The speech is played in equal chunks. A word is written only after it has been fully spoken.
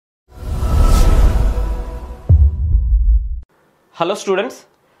Hello students,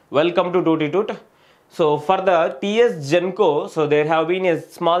 welcome to Tuteetute. So for the GENCO, so there have been a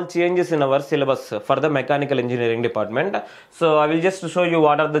small changes in our syllabus for the mechanical engineering department. So I will just show you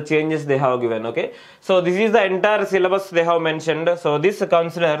what are the changes they have given. Okay, so this is the entire syllabus they have mentioned. So this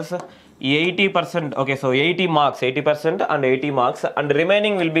considers 80%. Okay, so 80 marks, 80% and 80 marks, and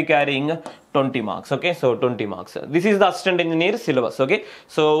remaining will be carrying 20 marks. Okay, so 20 marks. This is the assistant engineer syllabus. Okay,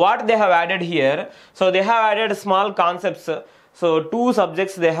 so what they have added here, so they have added small concepts. So two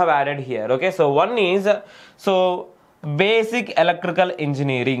subjects they have added here. Okay, so one is basic electrical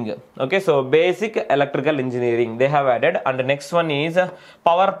engineering. Okay, so basic electrical engineering they have added, and the next one is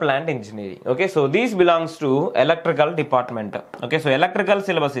power plant engineering. Okay, so these belongs to electrical department. Okay, so electrical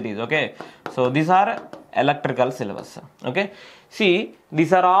syllabus it is. Okay, so these are electrical syllabus. Okay, see,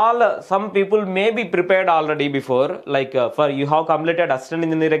 these are all, some people may be prepared already before, like for you have completed assistant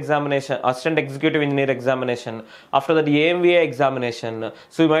engineer examination, assistant executive engineer examination, after that AMVA examination,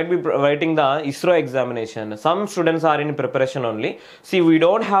 so you might be writing the ISRO examination. Some students are in preparation only. See, we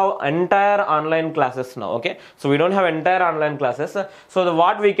don't have entire online classes now. Okay, so we don't have entire online classes. So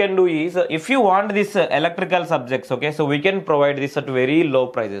what we can do is, if you want this electrical subjects, okay, so we can provide this at very low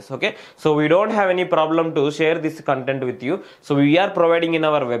prices. Okay, so we don't have any problem to share this content with you. So we are providing in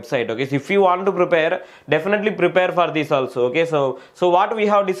our website. Okay, so if you want to prepare, definitely prepare for this also. Okay, so what we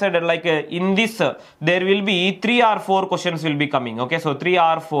have decided, like in this there will be 3 or 4 questions will be coming. Okay, so 3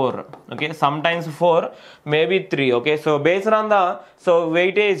 or 4. Okay, sometimes 4, maybe 3. Okay, so based on the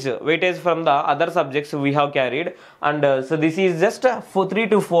weightage from the other subjects we have carried, and so this is just 3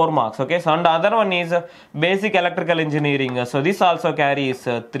 to 4 marks. Okay, so and the other one is basic electrical engineering, so this also carries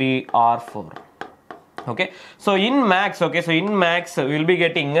 3 or 4. Okay, so in max, okay, so in max we will be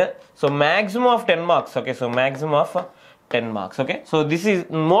getting so maximum of 10 marks. Okay, so maximum of 10 marks. Okay, so this is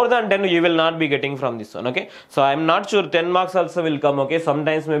more than 10 you will not be getting from this one. Okay, so I am not sure 10 marks also will come. Okay,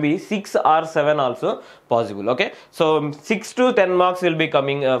 sometimes maybe 6 or 7 also possible. Okay, so 6 to 10 marks will be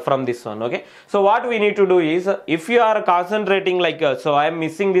coming from this one. Okay, so what we need to do is, if you are concentrating like so I am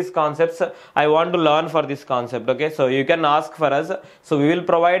missing these concepts, I want to learn for this concept. Okay, so you can ask for us, so we will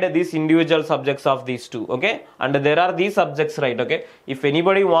provide these individual subjects of these two. Okay, and there are these subjects, right? Okay, if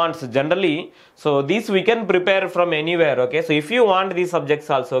anybody wants, generally, so these we can prepare from anywhere. Okay, so if you want these subjects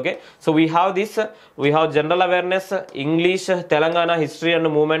also, okay, so we have this, we have general awareness, English, Telangana history and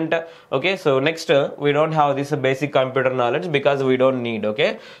movement. Okay, so next we don't have this basic computer knowledge because we don't need.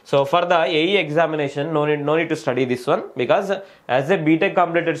 Okay, so for the AE examination, no need to study this one, because as a BTech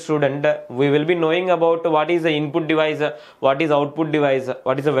completed student we will be knowing about what is the input device, what is output device,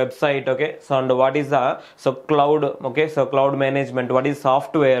 what is a website. Okay, so and what is the cloud. Okay, so cloud management, what is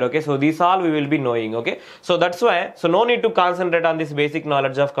software. Okay, so these all we will be knowing. Okay, so that's why, so no need to concentrate on this basic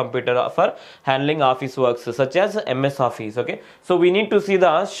knowledge of computer for handling office works such as MS Office. Okay, so we need to see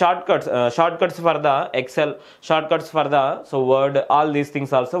the shortcuts for the Excel, shortcuts for the Word, all these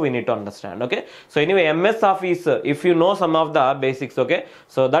things also we need to understand. Okay, so anyway, MS Office, if you know some of the basics, okay,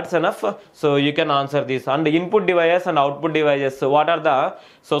 so that's enough. So you can answer this. And input devices and output devices, so what are the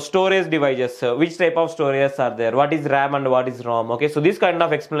storage devices, which type of storage are there, what is RAM and what is ROM. Okay, so this kind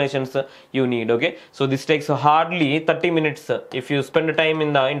of explanations you need. Okay, so this takes hardly 30 minutes. If you spend time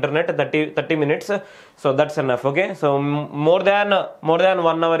in the internet, 30 minutes, so that's enough. Okay, so more than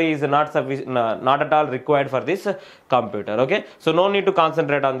 1 hour is not sufficient, not at all required for this computer. Okay, so no need to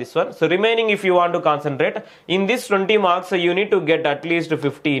concentrate on this one. So remaining, if you want to concentrate in this 20 marks, you need to get at least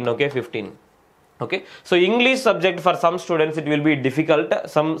 15. Okay, 15. Okay, so English subject for some students it will be difficult,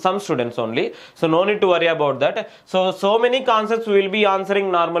 some students only, so no need to worry about that. So many concepts we will be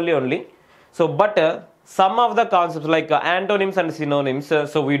answering normally only. So but some of the concepts like antonyms and synonyms,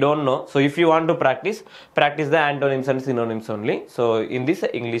 so we don't know. So if you want to practice the antonyms and synonyms only, so in this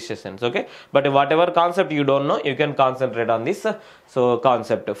English sessions. Okay, but whatever concept you don't know, you can concentrate on this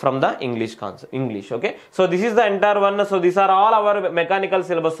concept from the English concept. Okay, so this is the entire one. So these are all our mechanical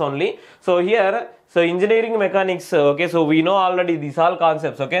syllabus only. So here, so engineering mechanics, okay, so we know already these all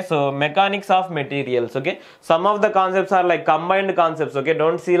concepts. Okay, so mechanics of materials. Okay, some of the concepts are like combined concepts. Okay,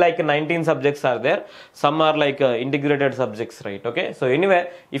 don't see like 19 subjects are there, some are like integrated subjects, right? Okay, so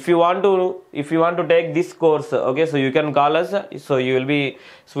anyway, if you want to take this course, okay, so you can call us. So we will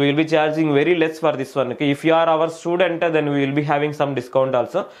be charging very less for this one. Okay, if you are our student, then we will be having some discount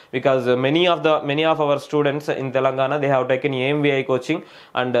also, because many of our students in Telangana, they have taken AMVI coaching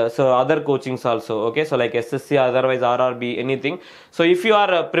and so other coachings also. Okay, so like SSC, otherwise RRB, anything. So if you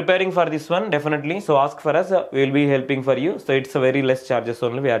are preparing for this one, definitely, so ask for us, we will be helping for you. So it's a very less charges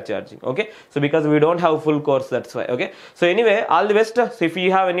only we are charging. Okay, so because we don't have full course, that's why. Okay, so anyway, all the best. So if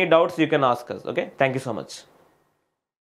you have any doubts, you can ask us. Okay, thank you so much.